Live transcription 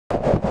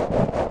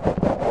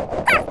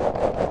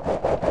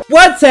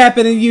What's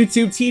happening,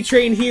 YouTube?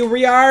 T-Train here.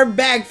 We are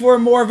back for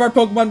more of our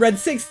Pokemon Red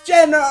 6th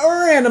Gen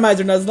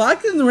Randomizer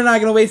Nuzlocke, and we're not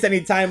going to waste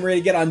any time. We're going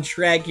to get on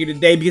track here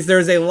today because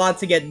there's a lot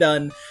to get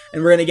done,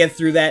 and we're going to get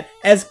through that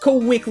as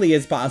quickly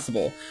as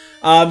possible.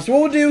 So what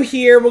we'll do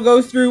here, we'll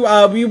go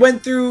through, we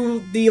went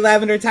through the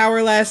Lavender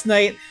Tower last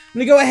night. I'm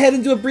going to go ahead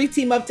and do a brief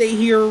team update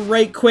here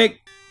right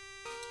quick,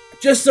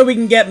 just so we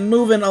can get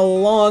moving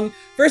along.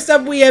 First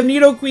up, we have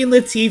Nidoqueen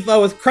Latifah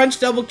with Crunch,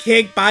 Double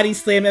Kick, Body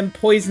Slam, and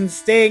Poison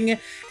Sting.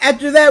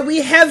 After that, we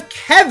have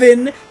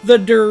Kevin the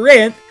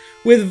Durant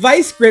with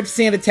Vice Grip,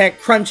 Sand Attack,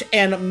 Crunch,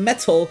 and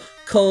Metal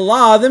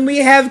Claw. Then we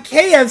have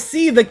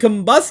KFC the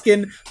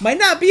Combuskin, might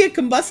not be a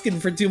Combuskin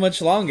for too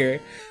much longer,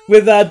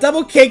 with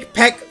Double Kick,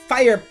 Peck,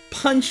 Fire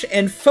Punch,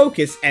 and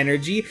Focus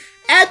Energy.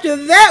 After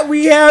that,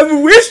 we have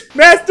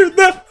Wishmaster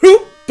the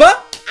Hoopa.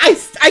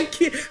 I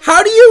can't.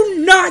 How do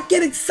you not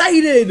get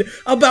excited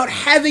about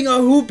having a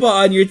Hoopa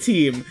on your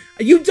team?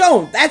 You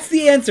don't. That's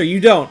the answer. You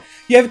don't.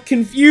 You have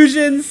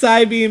Confusion,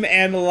 Psybeam,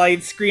 and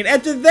Light Screen.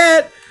 After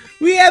that,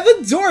 we have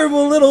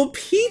adorable little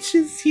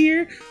Peaches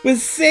here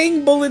with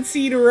Sing, Bullet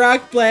Seed,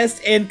 Rock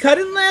Blast, and Cut.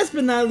 And last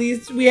but not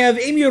least, we have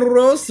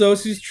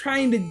Amorosos, who's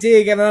trying to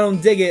dig, and I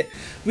don't dig it.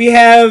 We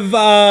have,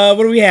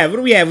 what do we have?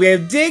 We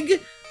have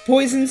Dig,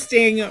 Poison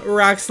Sting,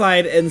 Rock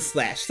Slide, and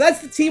Slash. So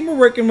that's the team we're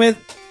working with.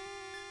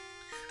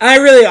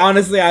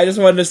 Honestly, I just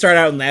wanted to start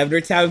out in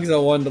Lavender Town because I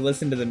wanted to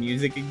listen to the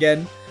music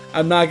again.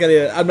 I'm not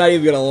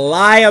even gonna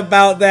lie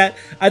about that.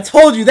 I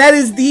told you, that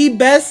is the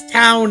best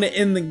town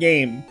in the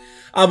game.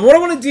 What I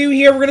want to do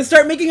here, we're gonna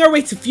start making our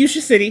way to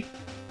Fuchsia City.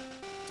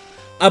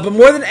 But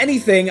more than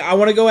anything, I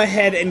want to go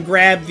ahead and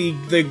grab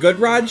the Good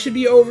Rod should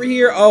be over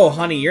here. Oh,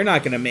 honey, you're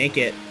not gonna make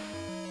it.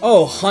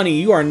 Oh, honey,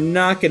 you are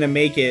not gonna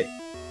make it.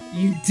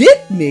 You did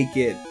make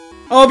it.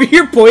 Oh, but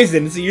you're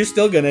poisoned, so you're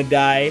still gonna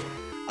die.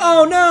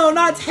 Oh no,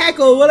 not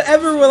tackle!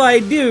 Whatever will I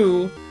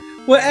do?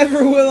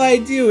 Whatever will I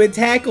do? It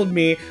tackled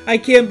me. I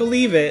can't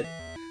believe it.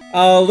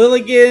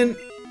 Lilligant,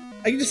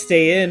 I can just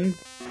stay in.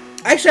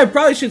 Actually, I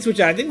probably should switch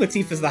out. I think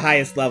Latifah's the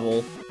highest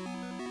level.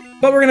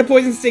 But we're gonna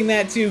Poison Sting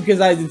that too, because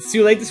it's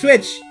too late to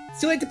switch.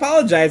 It's too late to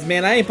apologize,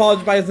 man. I ain't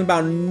apologizing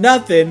about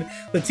nothing.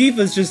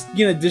 Latifah's just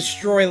gonna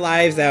destroy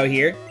lives out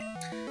here.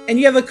 And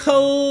you have a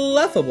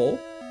Clefable.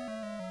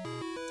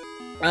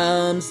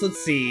 So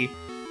let's see.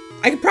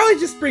 I could probably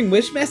just bring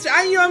Wishmaster.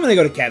 I'm gonna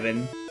go to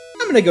Kevin.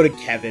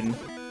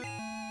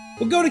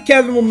 We'll go to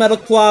Kevin, we'll Metal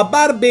Claw,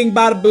 bada bing,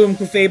 bada boom,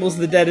 Clefable's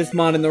the deadest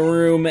mon in the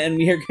room, and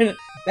we're gonna...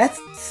 That's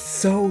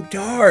so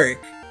dark.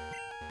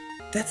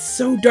 That's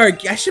so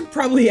dark. I should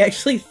probably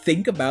actually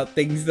think about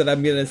things that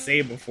I'm gonna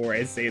say before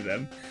I say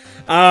them.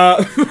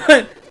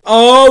 But...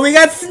 Oh, we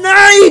got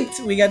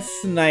sniped! We got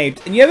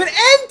sniped. And you have an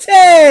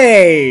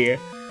Entei!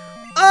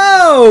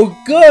 Oh,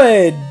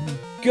 good.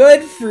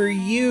 Good for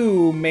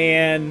you,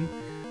 man.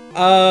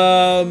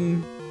 I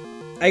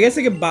guess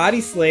I could Body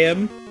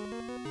Slam.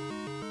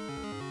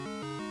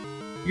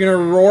 You're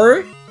gonna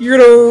roar? You're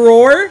gonna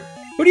roar?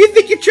 Who do you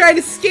think you're trying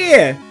to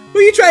scare? Who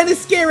are you trying to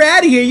scare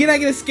out of here? You're not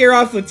gonna scare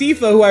off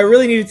Latifah, who I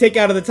really need to take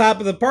out of the top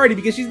of the party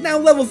because she's now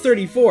level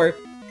 34.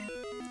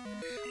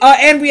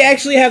 And we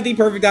actually have the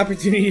perfect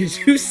opportunity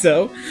to do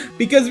so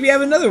because we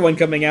have another one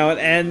coming out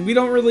and we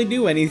don't really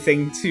do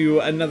anything to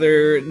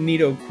another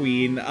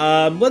Nidoqueen.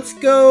 Let's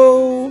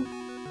go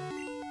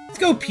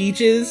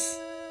Peaches.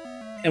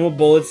 And we'll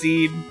Bullet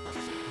Seed.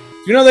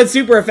 You know that's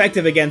super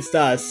effective against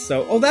us,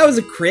 so... Oh, that was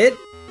a crit?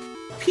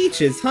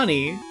 Peaches,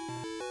 honey.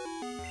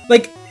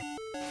 Like...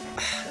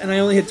 And I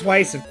only hit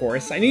twice, of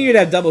course. I knew you'd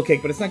have Double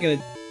Kick, but it's not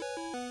gonna...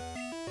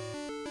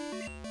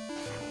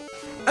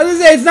 I was gonna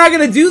say, it's not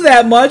gonna do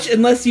that much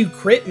unless you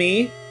crit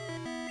me.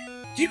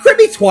 Did you crit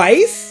me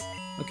twice?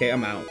 Okay,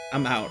 I'm out.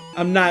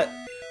 I'm not...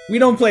 We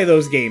don't play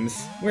those games.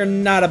 We're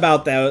not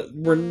about that.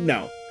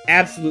 No.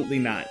 Absolutely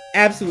not.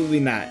 Absolutely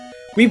not.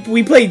 We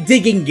play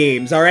digging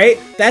games, alright?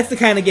 That's the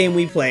kind of game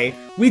we play.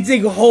 We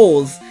dig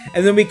holes,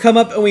 and then we come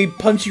up and we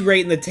punch you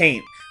right in the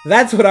taint.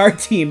 That's what our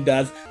team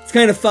does. It's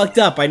kind of fucked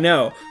up, I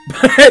know.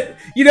 But,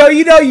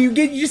 you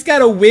just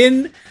gotta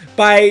win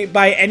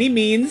by any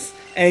means,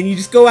 and you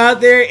just go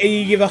out there and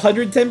you give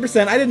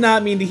 110%. I did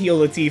not mean to heal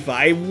Latifah.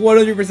 I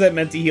 100%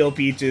 meant to heal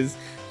Peaches.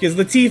 Because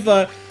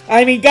Latifah,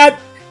 I mean, got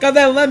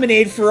that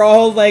lemonade for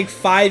all, like,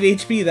 5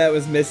 HP that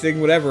was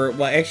missing. Whatever it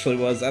actually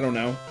was, I don't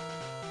know.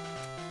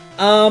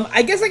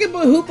 I guess I can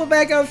put Hoopa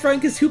back out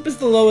front because Hoopa's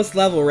the lowest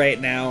level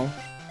right now.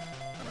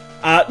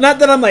 Not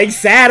that I'm like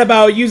sad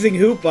about using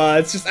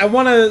Hoopa, it's just I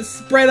want to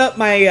spread up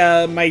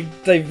my my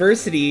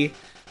diversity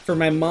for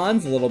my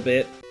mons a little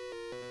bit.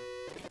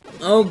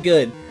 Oh,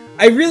 good.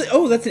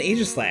 Oh, that's an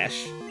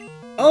Aegislash.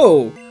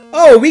 Oh,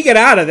 we get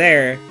out of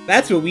there.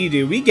 That's what we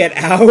do. We get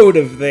out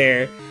of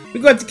there. We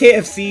go up to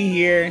KFC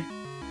here.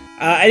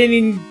 I don't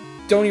even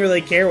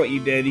really care what you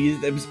did.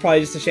 It was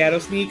probably just a Shadow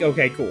Sneak.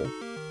 Okay, cool.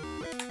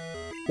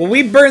 Well,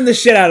 we burned the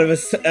shit out of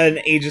an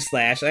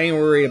Aegislash. I ain't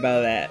worried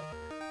about that.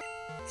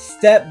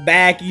 Step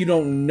back, you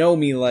don't know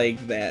me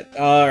like that.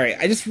 Alright,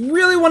 I just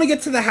really want to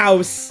get to the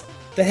house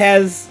that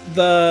has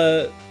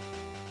the...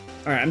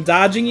 Alright, I'm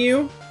dodging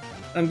you.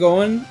 I'm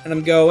going, and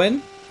I'm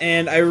going,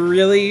 and I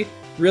really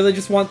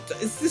just want...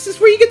 This is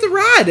where you get the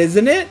rod,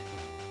 isn't it?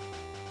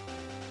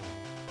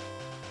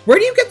 Where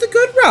do you get the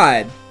good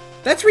rod?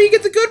 That's where you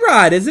get the good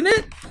rod, isn't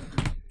it?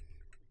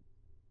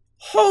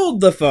 Hold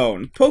the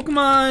phone.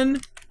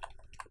 Pokemon...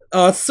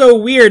 Oh, it's so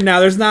weird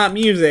now. There's not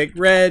music.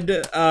 Red,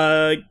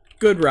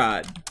 good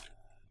rod.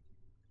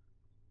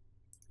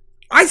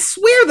 I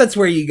swear that's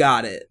where you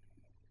got it.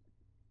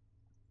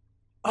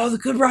 Oh, the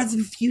good rod's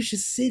in Fuchsia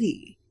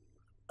City.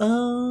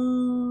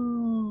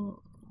 Oh,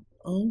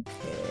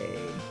 okay.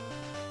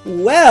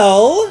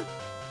 Well,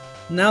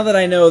 now that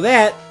I know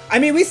that, I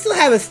mean, we still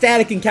have a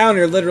static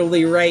encounter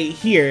literally right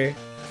here.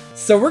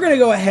 So we're going to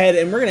go ahead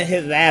and we're going to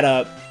hit that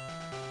up.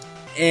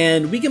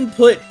 And we can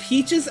put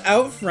Peaches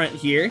out front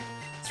here.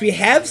 So we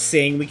have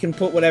Sing. We can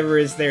put whatever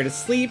is there to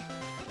sleep.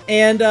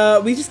 And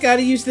we just got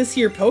to use this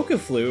here Poke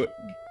Flute.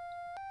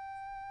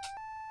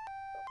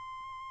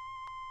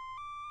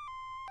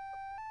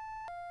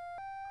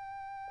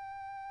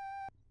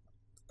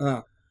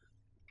 Oh.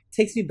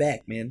 Takes me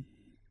back, man.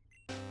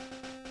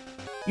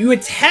 You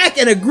attack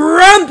in a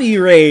grumpy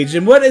rage.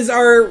 And what is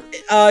our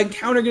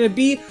encounter going to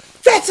be?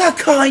 That's a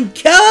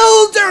Conkeldurr!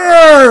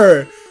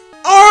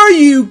 Are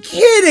you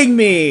kidding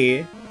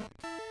me?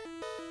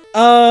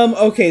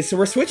 Okay, so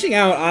we're switching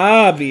out,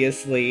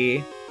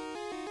 obviously.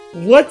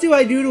 What do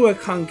I do to a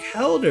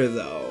Conkeldurr,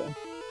 though?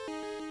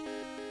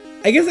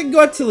 I guess I can go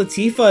up to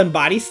Latifah and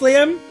Body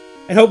Slam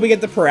and hope we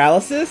get the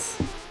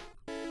paralysis.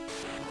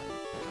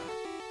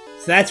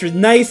 So that's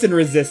nice and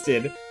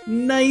resisted.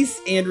 Nice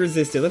and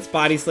resisted. Let's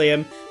Body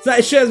Slam. So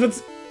it shows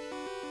what's...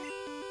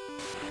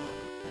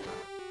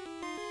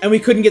 And we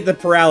couldn't get the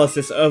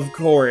paralysis, of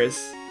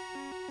course.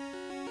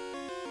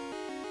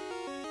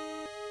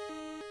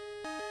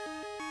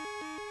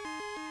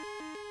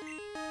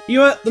 You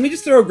know what? Let me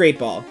just throw a Great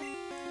Ball.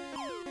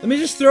 Let me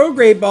just throw a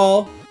Great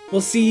Ball.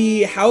 We'll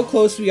see how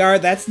close we are.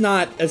 That's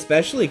not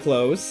especially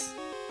close.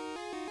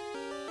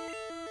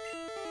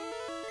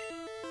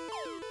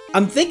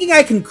 I'm thinking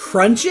I can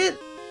crunch it.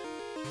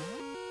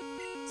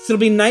 So it'll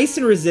be nice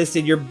and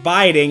resisted. You're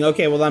biting.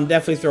 Okay, well, I'm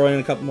definitely throwing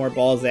a couple more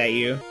balls at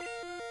you.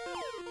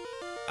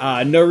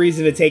 No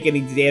reason to take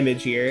any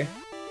damage here.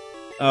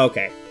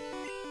 Okay.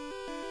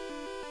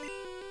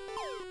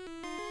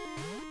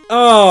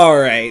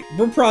 Alright,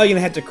 we're probably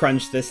gonna have to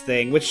crunch this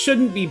thing, which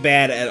shouldn't be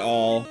bad at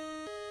all.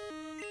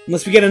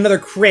 Unless we get another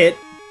crit.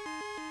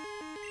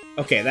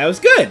 Okay, that was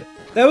good.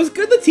 That was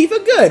good,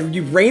 Latifah, good.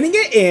 You're reining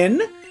it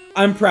in.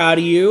 I'm proud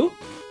of you.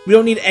 We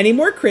don't need any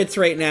more crits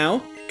right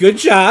now. Good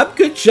job,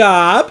 good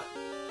job.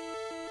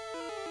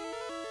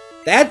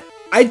 That...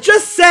 I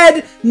just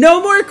said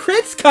no more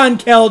crits,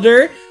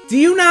 Conkeldurr. Do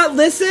you not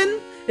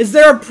listen? Is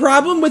there a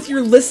problem with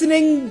your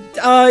listening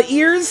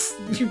ears?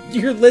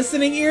 Your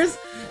listening ears?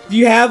 Do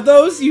you have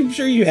those? I'm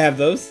sure you have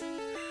those.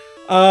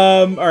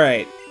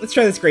 Alright. Let's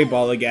try this Great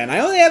Ball again. I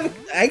only have...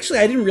 Actually,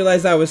 I didn't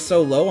realize I was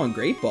so low on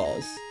Great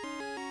Balls.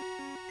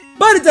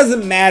 But it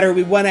doesn't matter.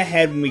 We went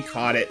ahead when we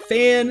caught it.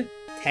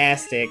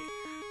 Fantastic.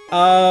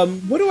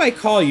 What do I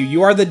call you?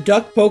 You are the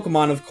duck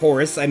Pokemon, of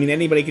course. I mean,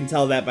 anybody can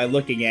tell that by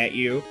looking at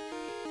you.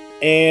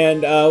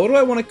 And, what do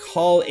I want to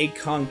call a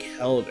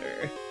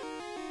Conkeldurr?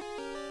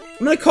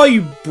 I'm gonna call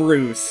you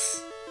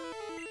Bruce.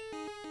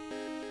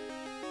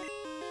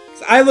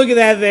 So I look at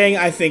that thing,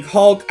 I think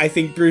Hulk, I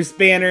think Bruce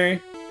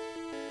Banner.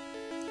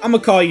 I'm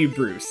gonna call you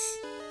Bruce.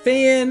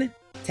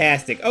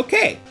 Fantastic.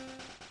 Okay.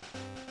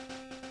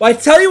 Well, I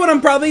tell you what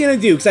I'm probably gonna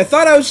do, because I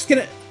thought I was just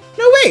gonna...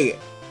 No, wait!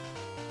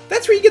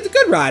 That's where you get the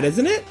good rod,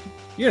 isn't it?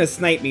 You're gonna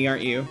snipe me,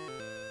 aren't you?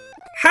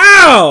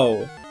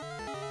 How?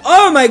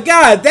 Oh my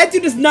god, that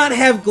dude does not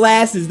have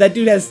glasses. That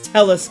dude has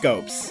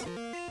telescopes.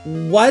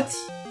 What?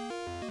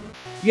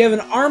 You have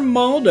an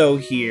Armaldo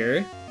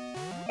here.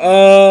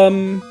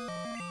 I'm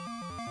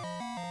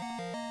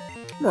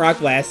gonna Rock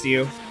Blast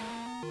you.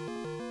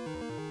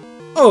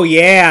 Oh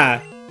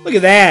yeah! Look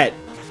at that!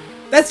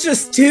 That's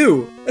just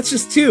two! That's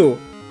just two!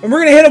 And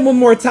we're gonna hit him one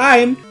more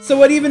time, so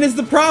what even is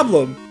the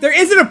problem? There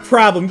isn't a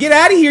problem! Get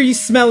out of here, you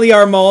smelly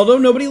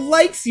Armaldo! Nobody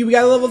likes you! We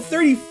got a level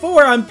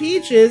 34 on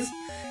Peaches!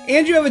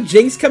 And you have a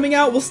Jinx coming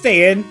out, we'll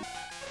stay in.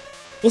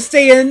 We'll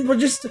stay in, we're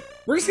just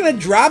gonna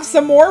drop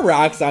some more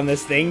rocks on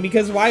this thing,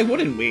 because why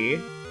wouldn't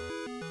we?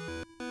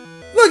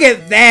 Look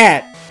at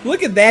that!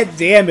 Look at that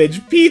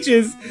damage.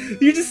 Peaches,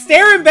 you're just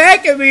staring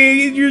back at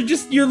me,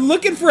 you're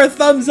looking for a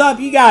thumbs up,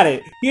 you got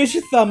it. Here's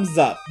your thumbs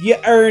up. You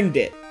earned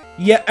it.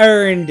 You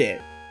earned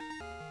it.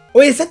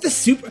 Wait, is that the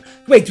super...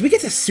 Wait, do we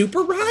get the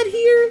super rod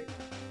here?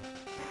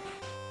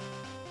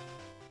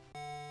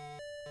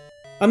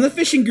 I'm the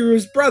fishing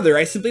guru's brother.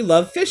 I simply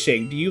love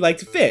fishing. Do you like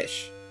to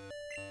fish?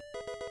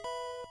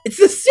 It's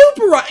the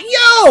super rod!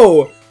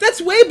 Yo!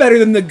 That's way better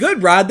than the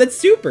good rod. That's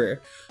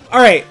super.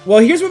 Alright, well,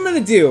 here's what I'm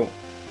gonna do.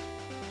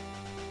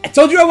 I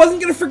told you I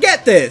wasn't gonna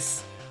forget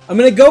this. I'm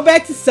gonna go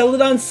back to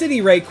Celadon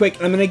City right quick,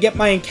 and I'm gonna get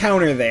my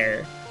encounter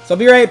there. So I'll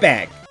be right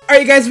back.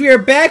 Alright, guys, we are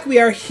back. We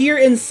are here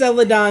in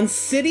Celadon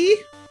City.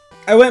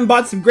 I went and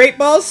bought some Great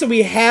Balls, so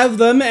we have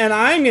them, and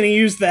I'm gonna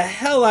use the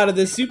hell out of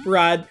this super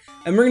rod.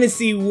 And we're going to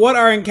see what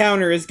our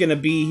encounter is going to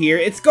be here.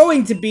 It's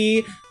going to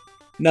be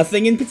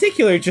Nothing in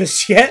particular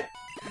just yet.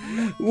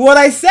 What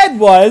I said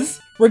was,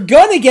 we're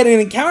gonna get an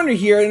encounter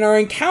here, and our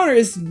encounter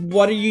is,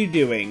 what are you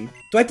doing?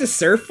 Do I have to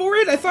surf for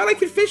it? I thought I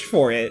could fish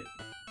for it.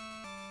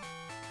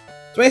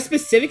 Do I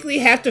specifically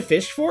have to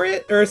fish for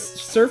it? Or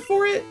surf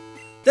for it?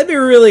 That'd be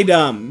really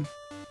dumb.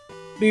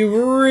 Be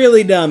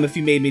really dumb if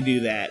you made me do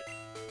that.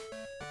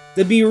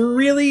 That'd be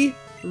really,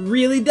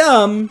 really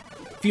dumb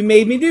if you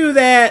made me do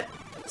that.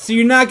 So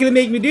you're not gonna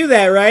make me do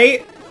that,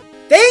 right?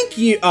 Thank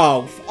you!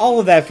 Oh, all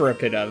of that for a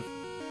pit of.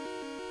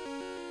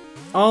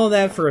 All of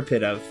that for a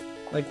pit of.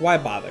 Like, why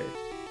bother?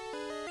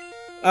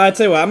 I'll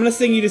tell you what, I'm gonna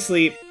sing you to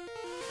sleep.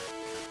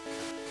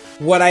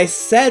 What I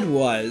said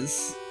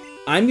was,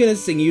 I'm gonna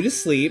sing you to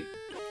sleep.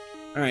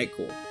 Alright,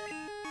 cool.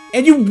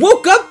 And you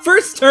woke up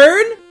first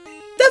turn?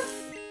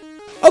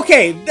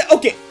 Okay,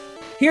 okay.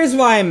 Here's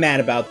why I'm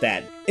mad about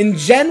that. In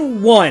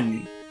Gen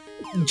 1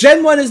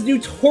 is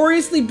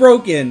notoriously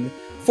broken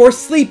for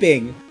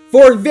sleeping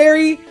for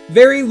very,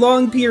 very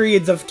long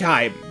periods of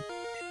time.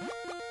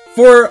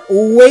 For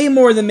way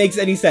more than makes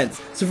any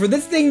sense. So for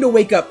this thing to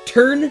wake up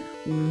turn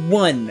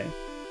 1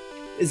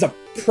 is a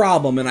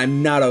problem, and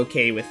I'm not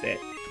okay with it.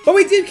 But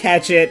we did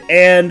catch it,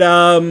 and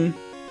I'm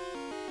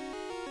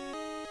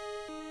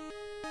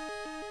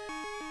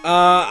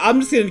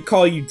just gonna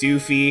call you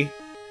Doofy.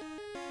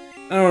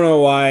 I don't know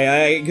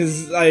why,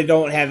 because I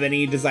don't have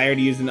any desire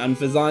to use an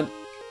Unfazant.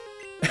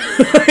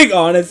 Like,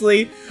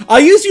 honestly. I'll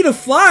use you to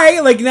fly,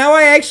 like, now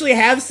I actually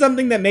have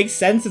something that makes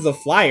sense as a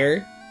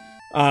flyer.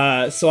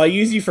 So I'll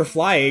use you for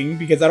flying,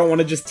 because I don't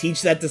want to just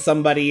teach that to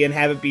somebody and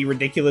have it be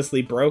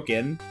ridiculously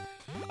broken.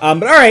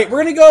 But alright,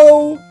 we're gonna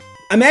go...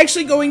 I'm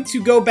actually going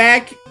to go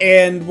back,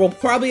 and we'll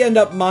probably end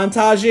up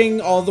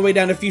montaging all the way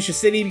down to Fuchsia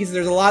City, because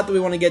there's a lot that we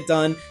want to get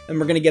done, and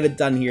we're gonna get it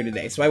done here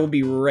today. So I will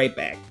be right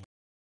back.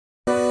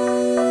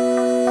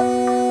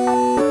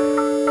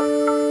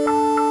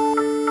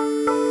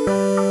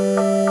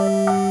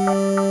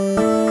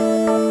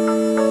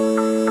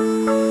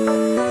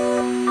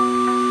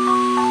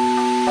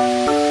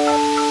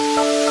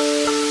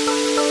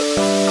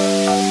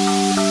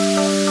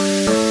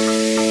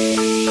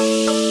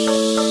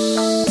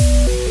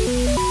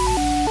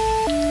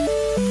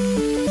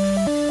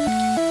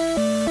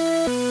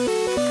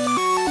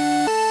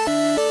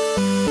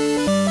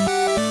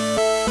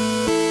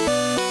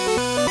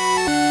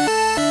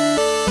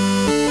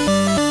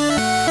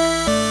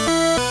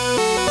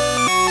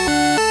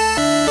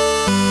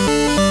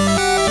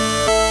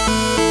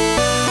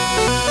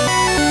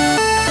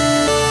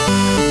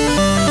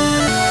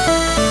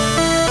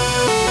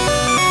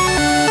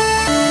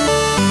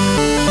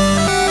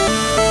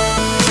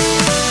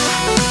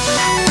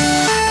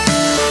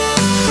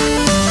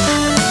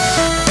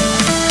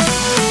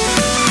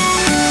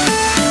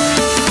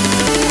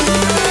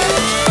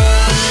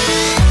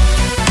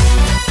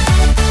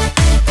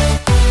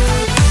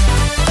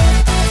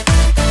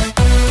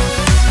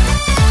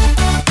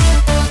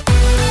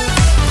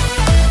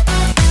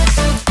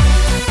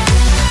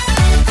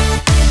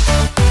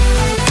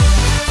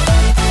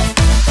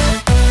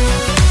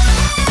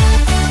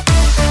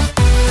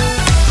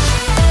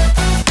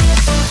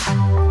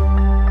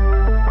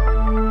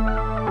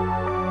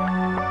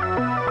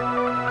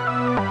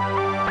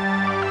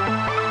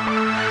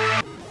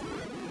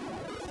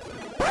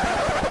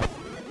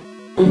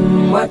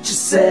 What you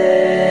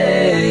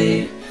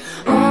say?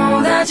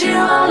 Oh, that you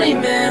only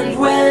meant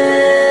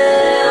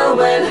well,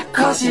 well,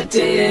 'cause you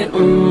did.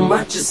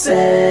 What you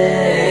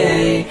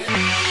say?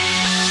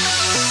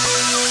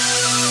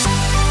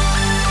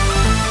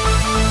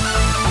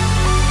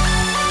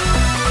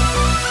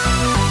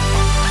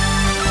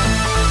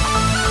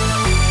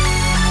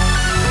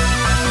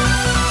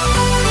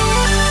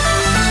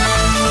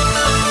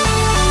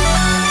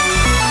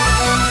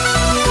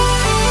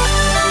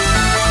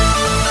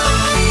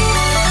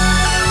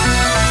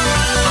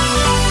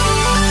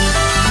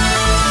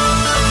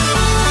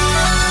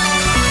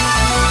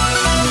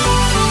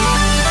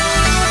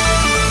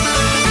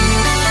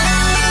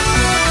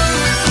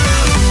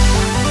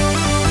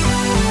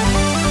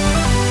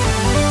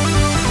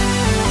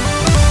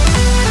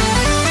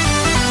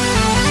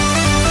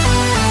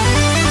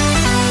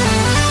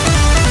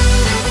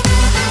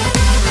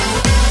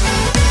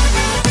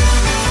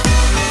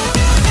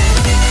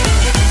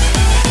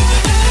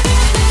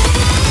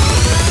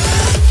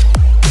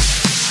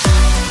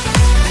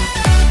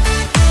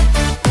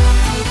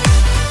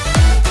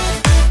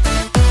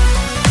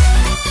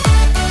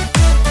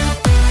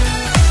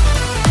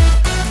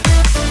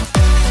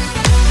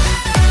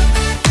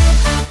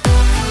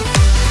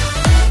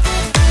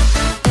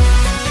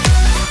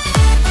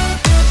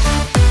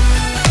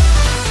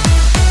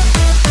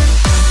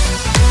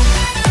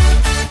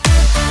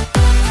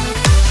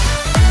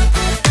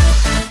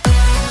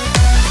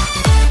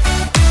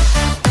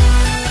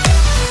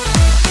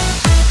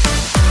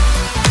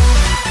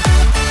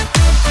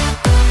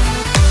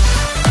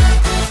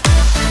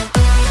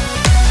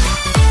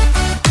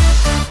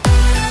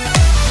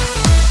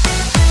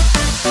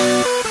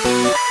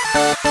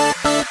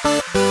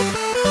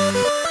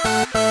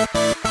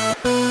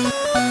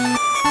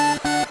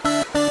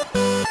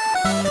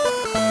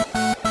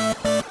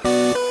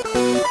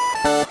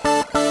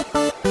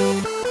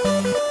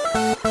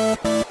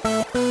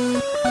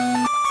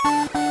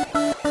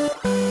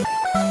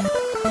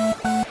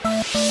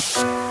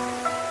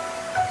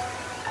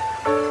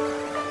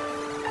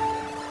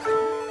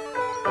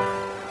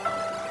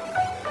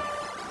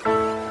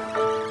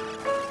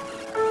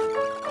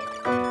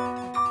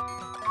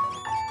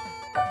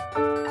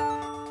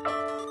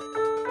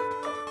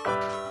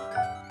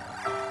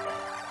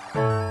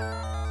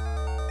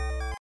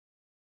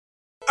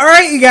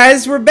 Alright, you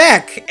guys, we're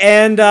back.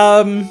 And,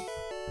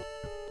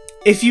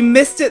 if you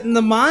missed it in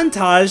the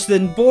montage,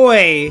 then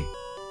boy,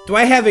 do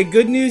I have a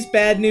good news,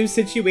 bad news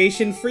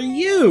situation for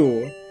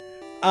you.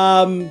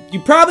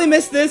 You probably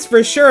missed this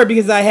for sure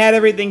because I had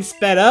everything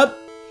sped up.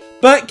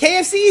 But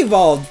KFC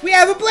evolved. We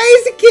have a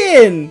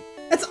Blaziken!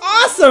 That's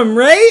awesome,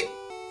 right?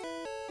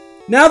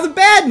 Now the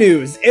bad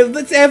news.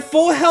 It's at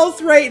full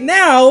health right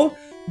now,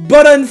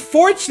 but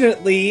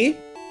unfortunately,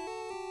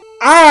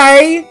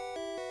 I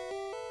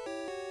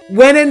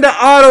went into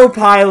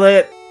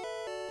autopilot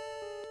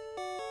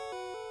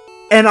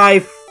and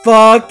I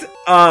fucked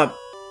up.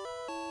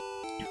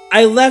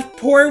 I left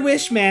poor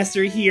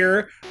Wishmaster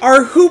here,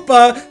 our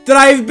Hoopa that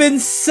I've been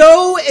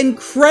so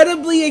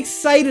incredibly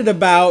excited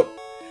about.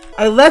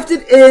 I left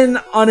it in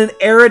on an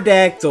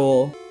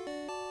Aerodactyl.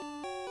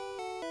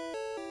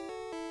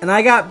 And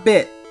I got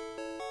bit.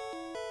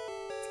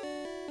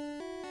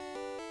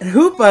 And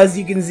Hoopa, as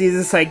you can see, is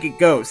a Psychic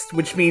Ghost,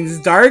 which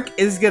means Dark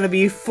is going to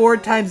be 4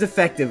 times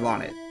effective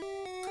on it.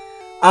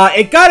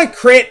 It got a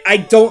crit. I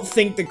don't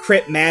think the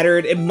crit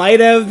mattered. It might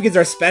have, because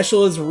our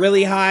special is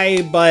really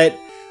high, but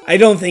I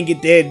don't think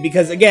it did,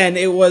 because, again,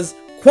 it was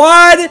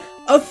quad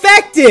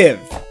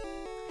effective!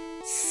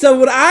 So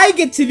what I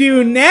get to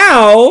do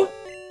now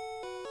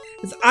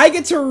is I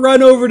get to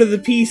run over to the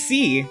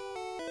PC,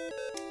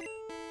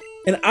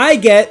 and I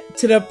get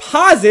to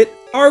deposit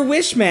our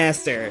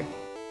Wishmaster.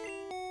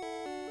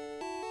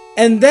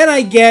 And then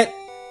I get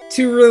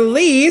to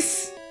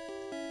release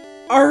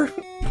our...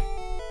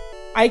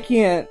 I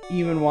can't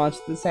even watch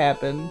this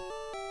happen.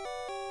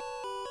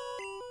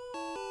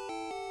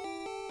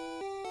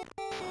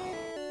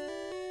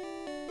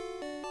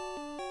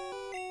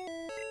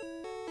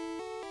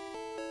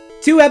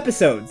 Two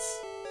episodes.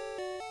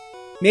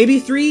 Maybe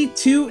 3,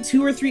 2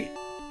 or 3.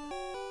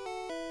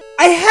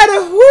 I had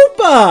a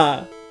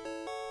Hoopa!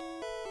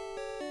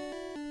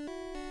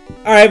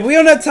 Alright, we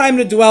don't have time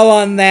to dwell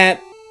on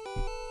that,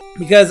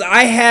 because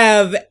I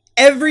have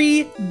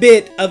every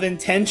bit of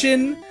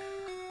intention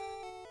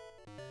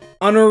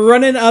on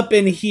running up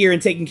in here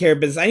and taking care of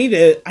business. I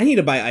need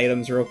to buy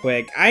items real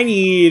quick. I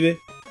need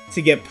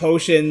to get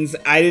potions.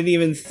 I didn't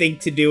even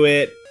think to do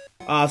it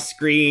off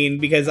screen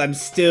because I'm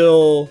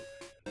still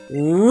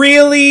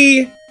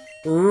really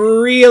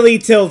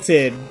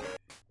tilted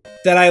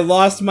that I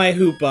lost my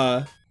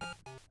Hoopa.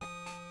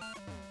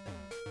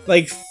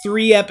 Like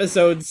 3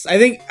 episodes.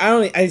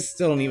 I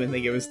still don't even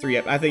think it was 3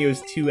 I think it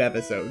was 2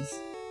 episodes.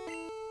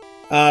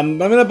 I'm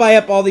gonna buy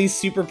up all these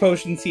super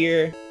potions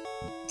here.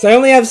 So I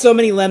only have so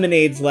many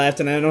lemonades left,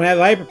 and I don't have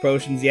hyper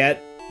potions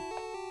yet.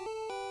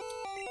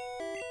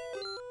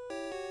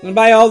 I'm gonna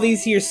buy all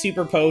these here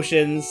super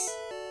potions.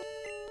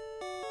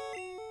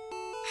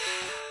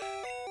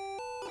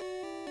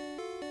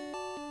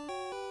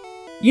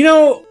 You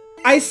know,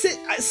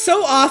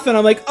 so often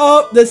I'm like,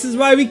 oh, this is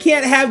why we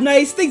can't have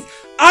nice things.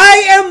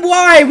 I am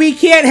why we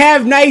can't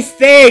have nice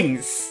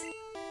things.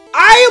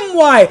 I am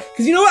why.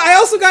 Because you know what? I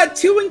also got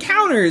 2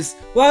 encounters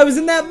while I was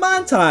in that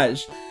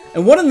montage.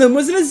 And one of them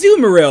was an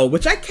Azumarill,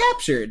 which I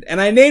captured. And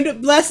I named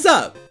it Bless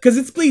Up. Because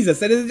it pleased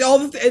us. And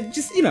it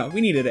just, you know, we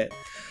needed it.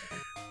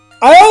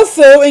 I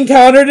also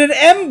encountered an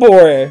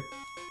Emboar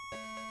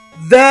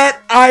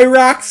that I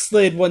rock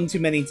slid one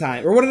too many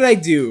times. Or what did I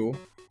do?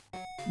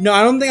 No,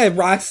 I don't think I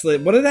rock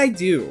slid. What did I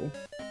do?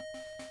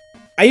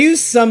 I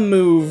used some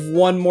move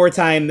one more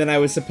time than I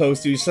was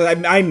supposed to, so I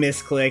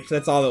misclicked.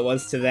 That's all it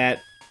was to that.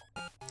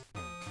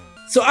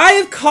 So I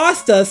have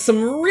cost us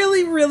some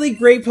really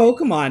great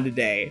Pokemon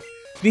today,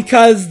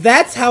 because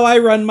that's how I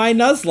run my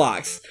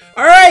Nuzlockes.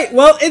 Alright,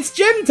 well, it's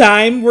gym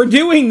time. We're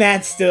doing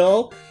that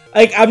still.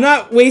 Like, I'm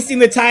not wasting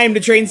the time to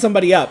train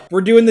somebody up.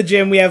 We're doing the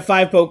gym. We have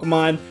 5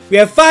 Pokemon. We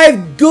have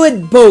 5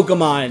 good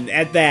Pokemon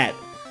at that.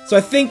 So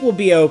I think we'll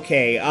be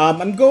okay.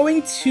 I'm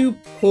going to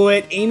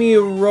put Amy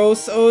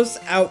Rosos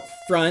out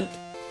front.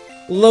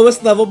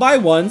 Lowest level by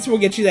 1, so we'll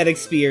get you that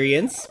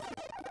experience.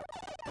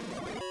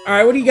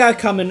 Alright, what do you got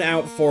coming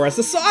out for us?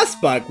 A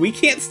Saucebuck. We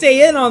can't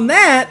stay in on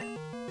that.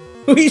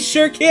 We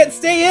sure can't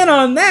stay in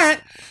on that.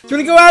 So we're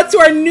gonna go out to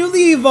our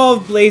newly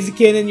evolved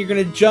Blaziken, and you're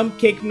gonna jump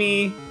kick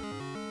me.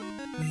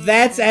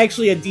 That's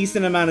actually a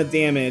decent amount of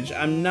damage.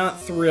 I'm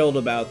not thrilled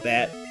about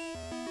that.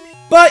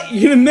 But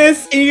you're gonna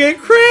miss and you're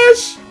gonna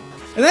crash!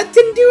 And that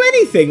didn't do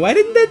anything. Why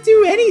didn't that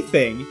do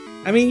anything?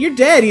 I mean, you're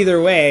dead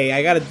either way.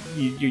 Yeah,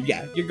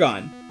 you're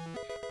gone.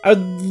 I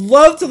would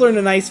love to learn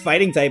a nice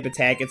fighting type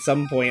attack at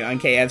some point on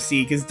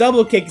KFC, because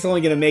double kick is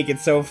only going to make it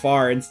so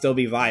far and still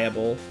be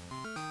viable.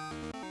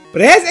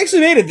 But it has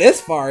actually made it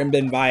this far and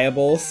been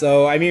viable,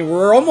 so, I mean,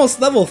 we're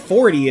almost level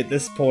 40 at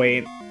this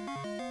point.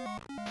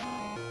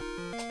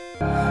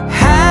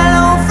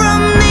 Hello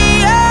from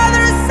the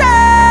other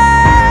side.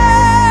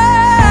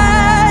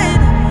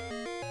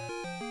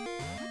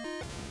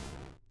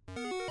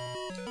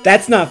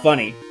 That's not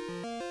funny.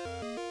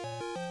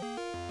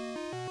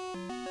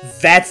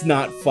 That's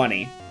not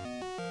funny.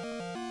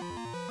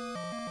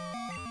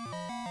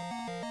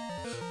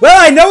 Well,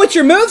 I know what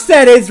your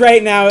moveset is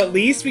right now, at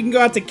least. We can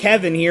go out to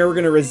Kevin here. We're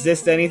going to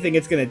resist anything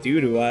it's going to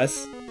do to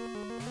us.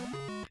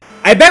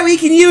 I bet we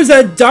can use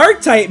a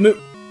dark type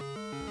move.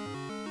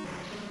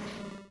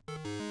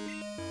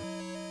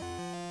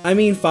 I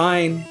mean,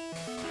 fine.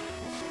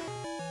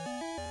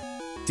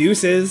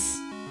 Deuces.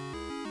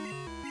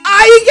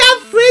 Ah, you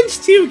got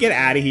flinched too. Get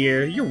out of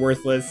here. You're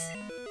worthless.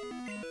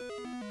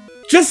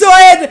 Just so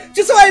I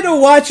had to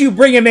watch you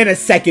bring him in a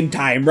second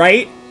time,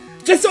 right?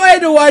 Just so I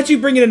had to watch you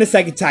bring it in a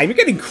second time. You're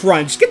getting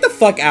crunched. Get the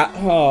fuck out.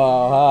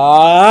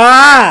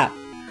 Oh,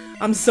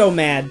 I'm so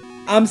mad.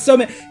 I'm so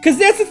mad. Because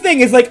that's the thing,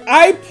 is like,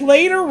 I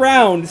played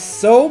around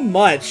so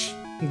much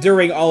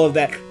during all of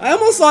that. I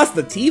almost lost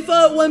the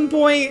Tifa at one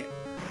point.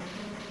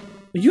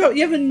 You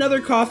have another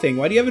coughing.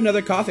 Why do you have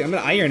another coughing? I'm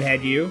gonna Iron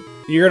Head you.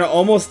 You're gonna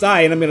almost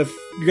die, and you're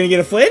gonna get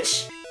a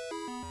flinch?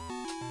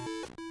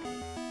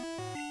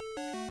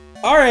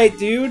 Alright,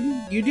 dude.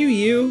 You do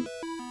you.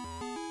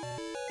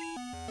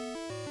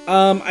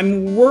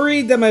 I'm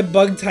worried that my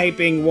bug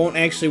typing won't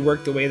actually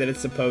work the way that it's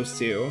supposed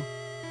to.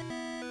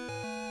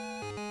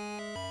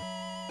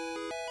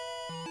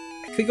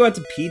 I could go out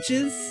to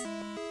Peaches.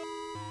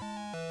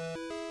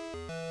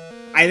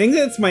 I think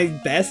that's my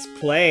best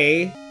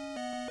play.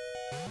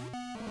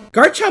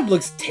 Garchomp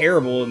looks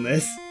terrible in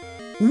this.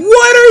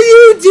 What are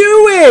you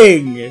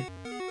doing?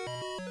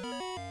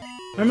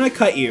 I'm gonna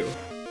cut you.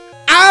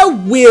 I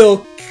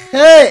will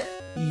cut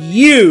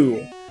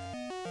you.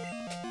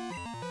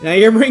 Now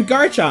you're bringing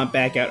Garchomp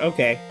back out.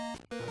 Okay.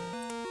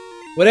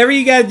 Whatever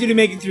you gotta do to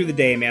make it through the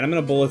day, man. I'm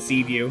gonna Bullet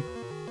Seed you.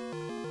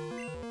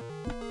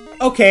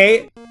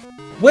 Okay.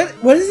 What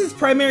is his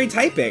primary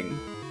typing?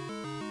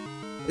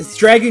 It's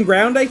Dragon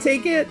Ground, I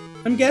take it?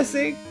 I'm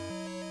guessing?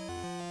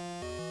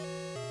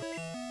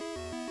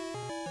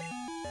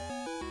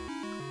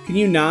 Can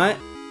you not?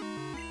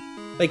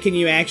 Like, can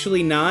you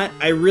actually not?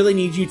 I really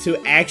need you to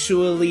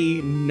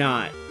actually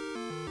not.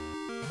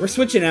 We're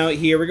switching out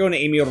here. We're going to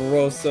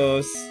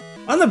Amaurosos.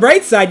 On the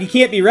bright side, you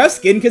can't be rough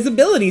skin because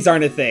abilities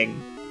aren't a thing.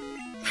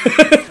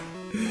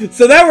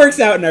 So that works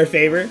out in our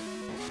favor.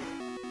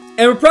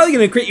 And we're probably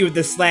going to crit you with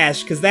the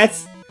Slash, because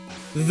that's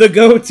the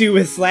go-to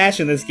with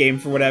Slash in this game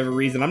for whatever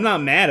reason. I'm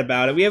not mad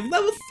about it. We have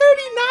level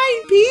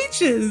 39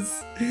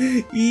 Peaches!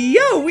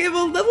 Yo, we have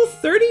a level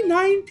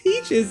 39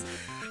 Peaches!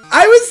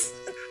 I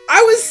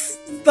was,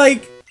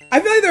 like, I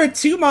feel like there are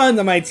two mons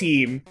on my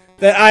team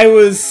that I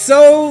was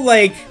so,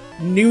 like,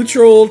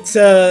 neutral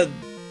to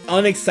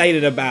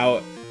unexcited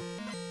about.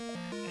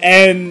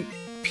 And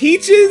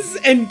Peaches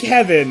and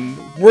Kevin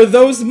were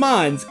those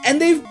mons,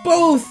 and they've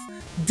both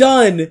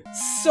done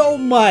so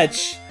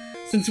much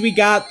since we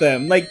got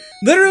them. Like,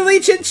 literally,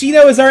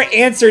 Chinchino is our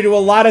answer to a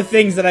lot of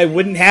things that I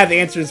wouldn't have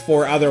answers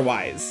for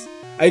otherwise.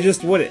 I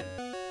just wouldn't.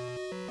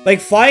 Like,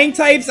 flying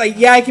types,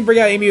 yeah, I can bring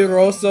out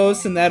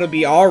Amaurosos, and that'll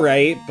be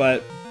alright,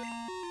 but...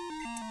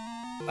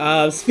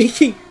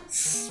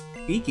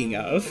 speaking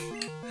of,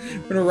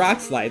 we're gonna Rock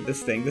Slide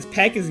this thing. This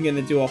pack isn't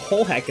gonna do a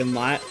whole heckin'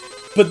 lot,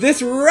 but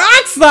this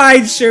Rock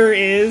Slide sure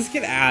is!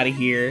 Get out of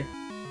here.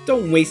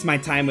 Don't waste my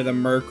time with a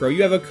Murkrow.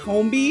 You have a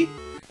Combee?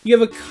 You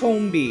have a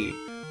Combee.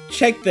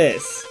 Check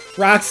this.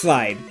 Rock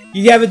Slide.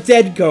 You have a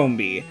dead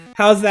Combee.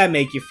 How's that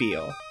make you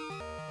feel?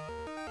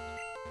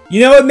 You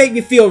know what would make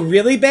me feel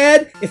really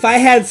bad? If I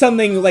had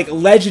something, like,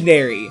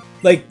 legendary.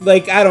 Like,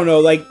 I don't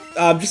know, like,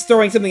 just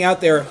throwing something out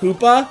there,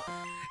 Hoopa,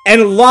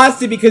 and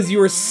lost it because you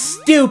were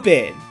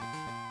stupid.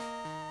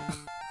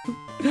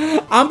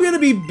 I'm gonna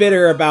be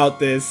bitter about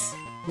this.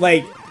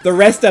 Like, the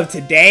rest of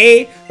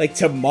today, like,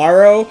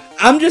 tomorrow,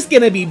 I'm just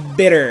gonna be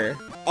bitter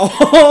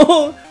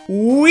all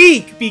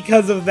week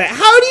because of that.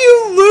 How do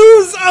you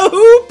lose a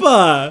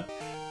Hoopa?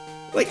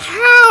 Like,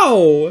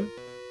 how?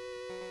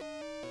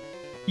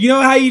 You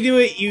know how you do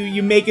it?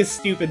 You make a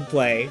stupid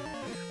play.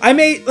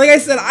 Like I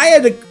said, I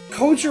had to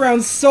coach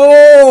around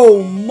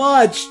so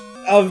much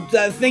of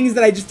the things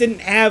that I just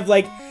didn't have,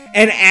 like,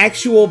 an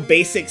actual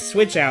basic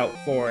switch out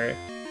for.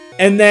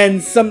 And then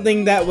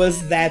something that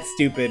was that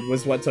stupid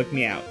was what took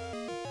me out.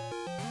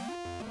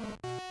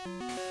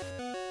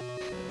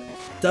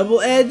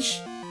 Double Edge?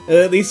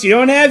 At least you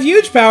don't have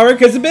huge power,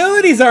 because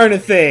abilities aren't a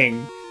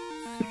thing.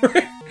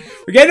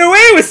 We're getting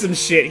away with some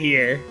shit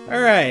here.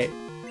 Alright.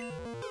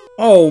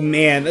 Oh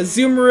man,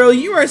 Azumarill,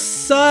 you are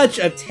such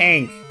a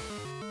tank.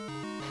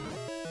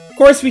 Of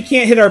course, we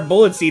can't hit our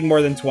Bullet Seed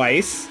more than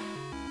twice.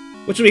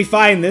 Which will be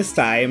fine this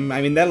time.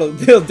 I mean, it'll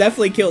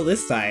definitely kill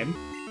this time.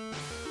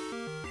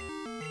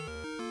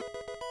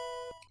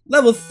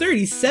 Level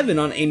 37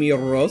 on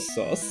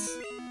Amaurosos.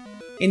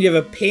 And you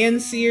have a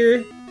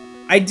Panseer.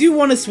 I do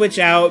want to switch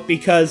out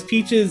because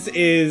Peaches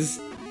is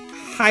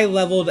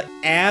high-leveled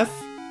AF.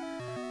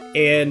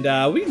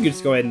 And we can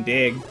just go ahead and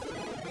dig.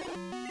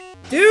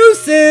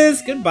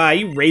 Deuces! Goodbye,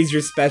 you raise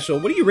your special.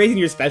 What are you raising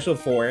your special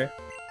for?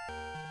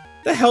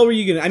 The hell were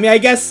you gonna... I mean, I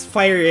guess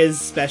fire is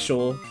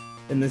special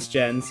in this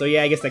gen, so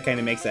yeah, I guess that kind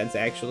of makes sense,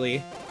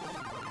 actually.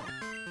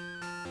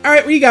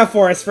 Alright, what you got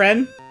for us,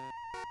 friend?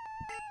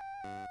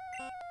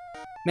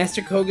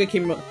 Master Koga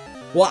came...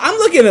 Well, I'm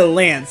looking at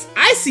Lance.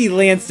 I see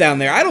Lance down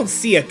there. I don't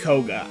see a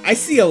Koga. I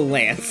see a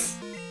Lance.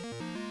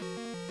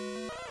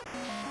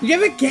 You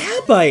have a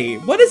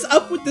Gabite! What is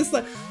up with this?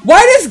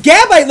 Why does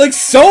Gabite look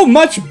so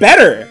much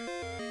better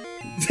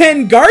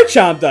than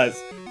Garchomp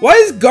does? Why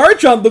does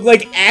Garchomp look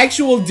like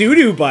actual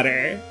doo-doo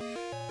butter?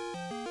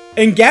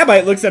 And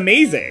Gabite looks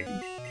amazing.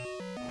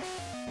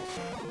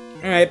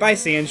 Alright, bye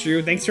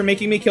Sandshrew. Thanks for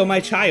making me kill my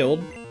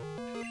child.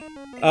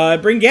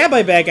 Bring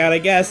Gabite back out, I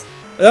guess.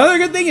 Another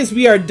good thing is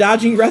we are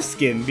dodging rough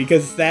skin,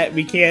 because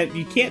you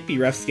can't be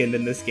rough skinned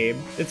in this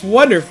game. It's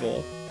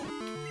wonderful.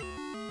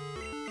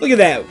 Look at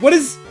that. What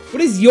is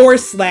your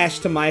slash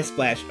to my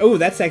splash? Oh,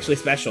 that's actually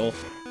special.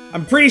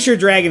 I'm pretty sure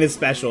Dragon is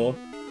special.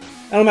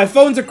 I don't know, my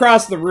phone's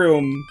across the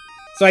room,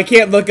 so I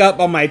can't look up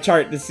on my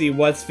chart to see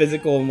what's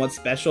physical and what's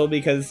special,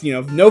 because, you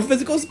know, no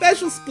physical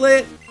special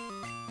split.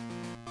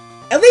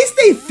 At least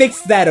they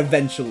fixed that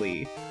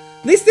eventually.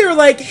 At least they were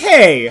like,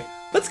 hey,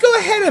 let's go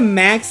ahead and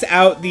max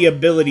out the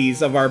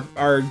abilities of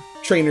our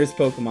trainer's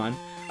Pokemon.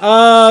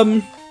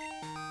 I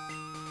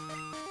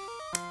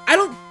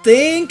don't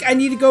think I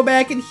need to go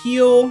back and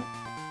heal.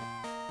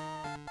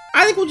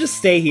 I think we'll just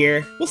stay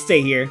here. We'll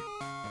stay here.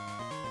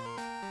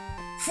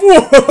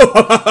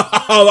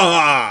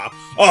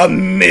 A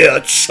mere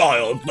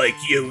child like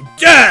you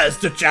dares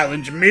to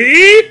challenge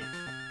me?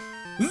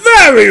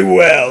 Very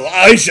well,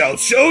 I shall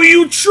show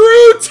you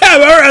true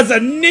terror as a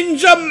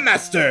ninja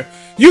master.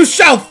 You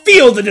shall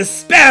feel the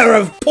despair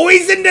of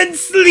poison and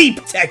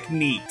sleep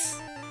techniques.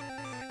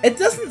 It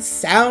doesn't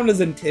sound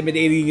as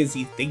intimidating as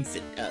he thinks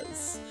it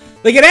does.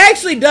 Like, it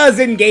actually does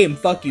in-game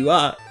fuck you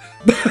up.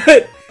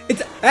 But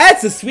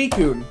that's a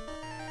Suicune.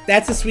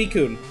 That's a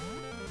Suicune.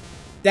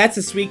 That's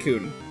a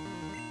Suicune.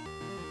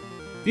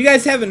 If you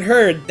guys haven't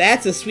heard,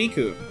 that's a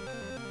Suicune.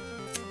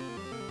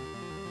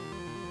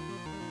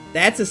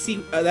 That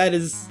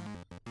is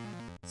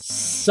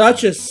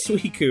such a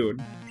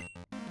Suicune.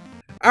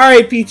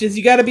 Alright, Peaches,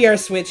 you gotta be our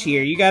switch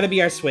here. You gotta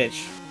be our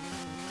switch.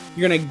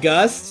 You're gonna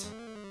Gust?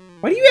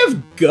 Why do you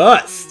have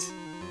Gust?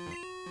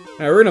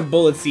 Alright, we're gonna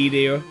Bullet Seed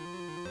you.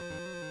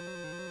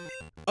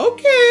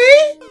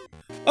 Okay!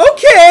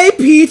 Okay,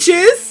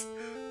 Peaches!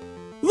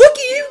 Look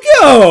at you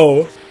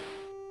go!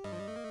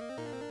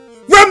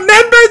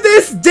 Remember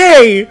this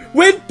day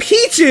when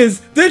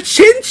Peaches, the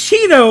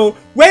Chinchino,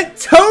 went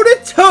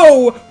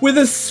toe-to-toe with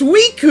a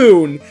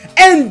Suicune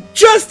and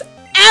just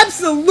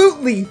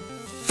absolutely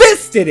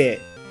fisted it!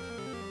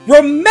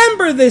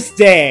 Remember this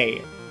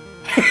day!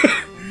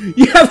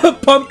 You have a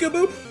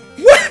Pumpkaboo?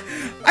 What?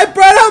 I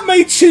brought out my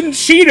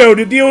Chinchino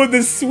to deal with the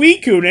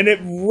Suicune and it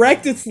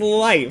wrecked its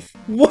life.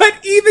 What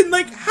even?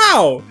 Like,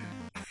 how?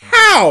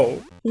 How?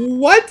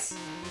 What?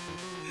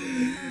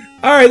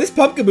 Alright, this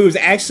Pumpkaboo is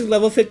actually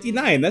level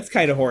 59. That's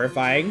kind of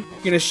horrifying.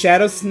 You're gonna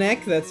Shadow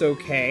Sneck. That's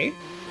okay.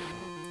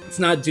 It's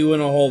not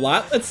doing a whole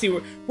lot. Let's see.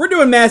 We're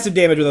doing massive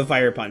damage with a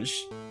Fire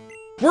Punch.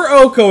 We're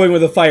OHKOing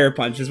with a Fire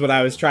Punch is what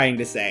I was trying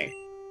to say.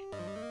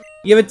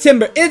 You have a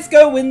Timber. It's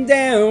going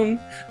down.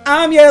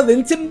 I'm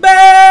yelling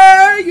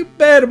Timber. You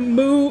better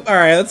move.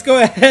 Alright, let's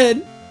go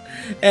ahead.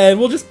 And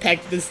we'll just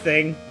peck this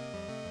thing.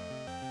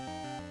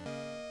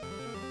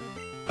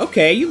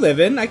 Okay, you live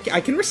in. I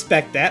can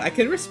respect that. I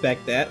can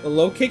respect that. The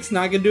low kick's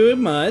not gonna do it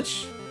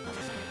much.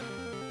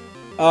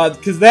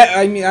 Because that,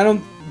 I mean, I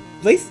don't...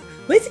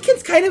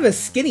 Blaziken's kind of a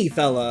skinny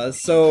fella,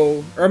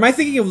 so... Or am I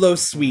thinking of Low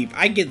Sweep?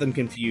 I get them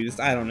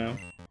confused. I don't know.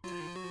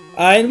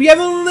 And we have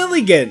a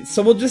Lilligant,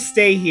 so we'll just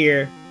stay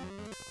here.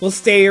 We'll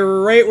stay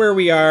right where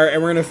we are,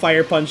 and we're gonna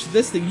Fire Punch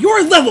this thing.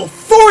 You're level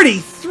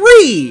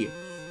 43!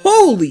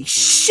 Holy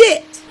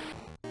shit!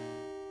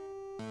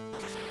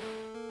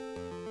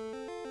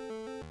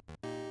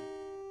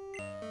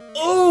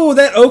 Oh,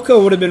 that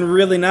OHKO would have been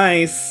really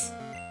nice.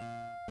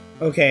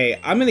 Okay,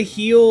 I'm gonna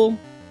heal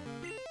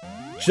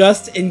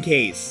just in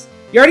case.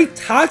 You already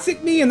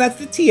Toxic me, and that's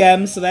the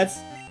TM, so that's...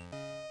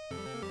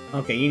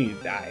 Okay, you need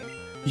to die.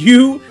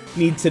 You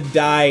need to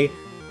die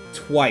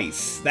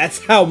twice.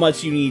 That's how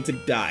much you need to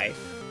die.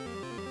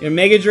 Your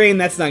Mega Drain,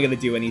 that's not gonna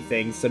do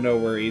anything, so no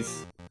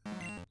worries.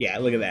 Yeah,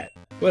 look at that.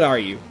 What are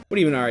you? What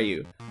even are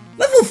you?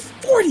 Level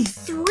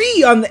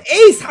 43 on the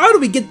Ace! How do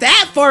we get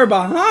that far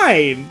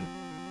behind?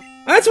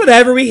 That's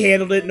whatever, we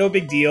handled it, no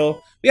big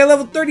deal. We got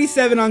level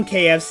 37 on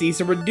KFC,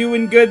 so we're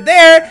doing good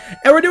there,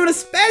 and we're doing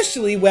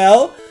especially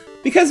well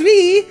because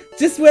we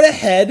just went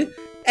ahead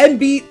and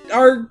beat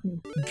our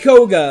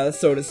Koga,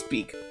 so to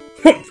speak.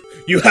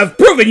 You have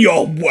proven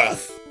your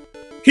worth.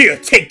 Here,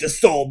 take the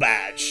Soul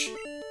Badge.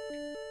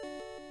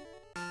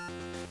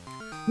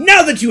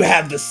 Now that you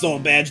have the Soul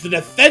Badge, the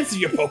defense of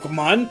your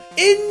Pokemon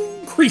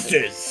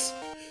increases.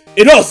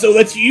 It also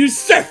lets you use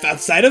Surf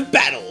outside of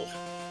battle.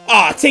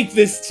 Ah, take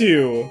this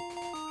too.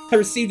 I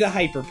received a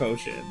Hyper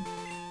Potion.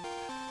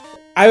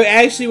 I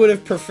actually would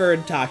have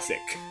preferred Toxic.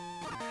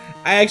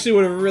 I actually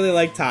would have really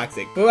liked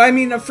Toxic. But I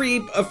mean, a free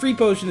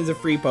potion is a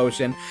free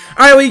potion.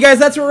 Alright, well you guys,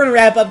 that's where we're gonna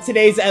wrap up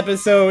today's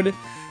episode.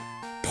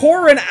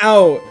 Pour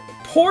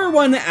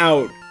one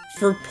out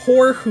for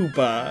poor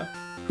Hoopa,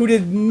 who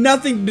did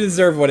nothing to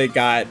deserve what it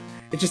got.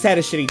 It just had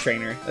a shitty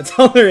trainer. That's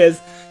all there is.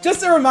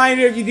 Just a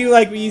reminder, if you do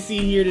like what you see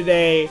here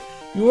today,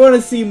 you want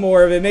to see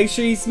more of it, make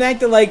sure you smack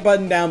the like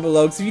button down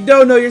below. Because if you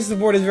don't know, your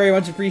support is very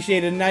much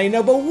appreciated, and now you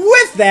know. But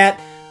with that,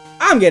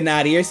 I'm getting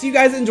out of here. So you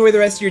guys enjoy the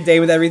rest of your day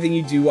with everything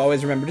you do.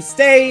 Always remember to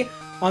stay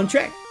on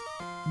track.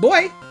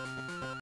 Boy!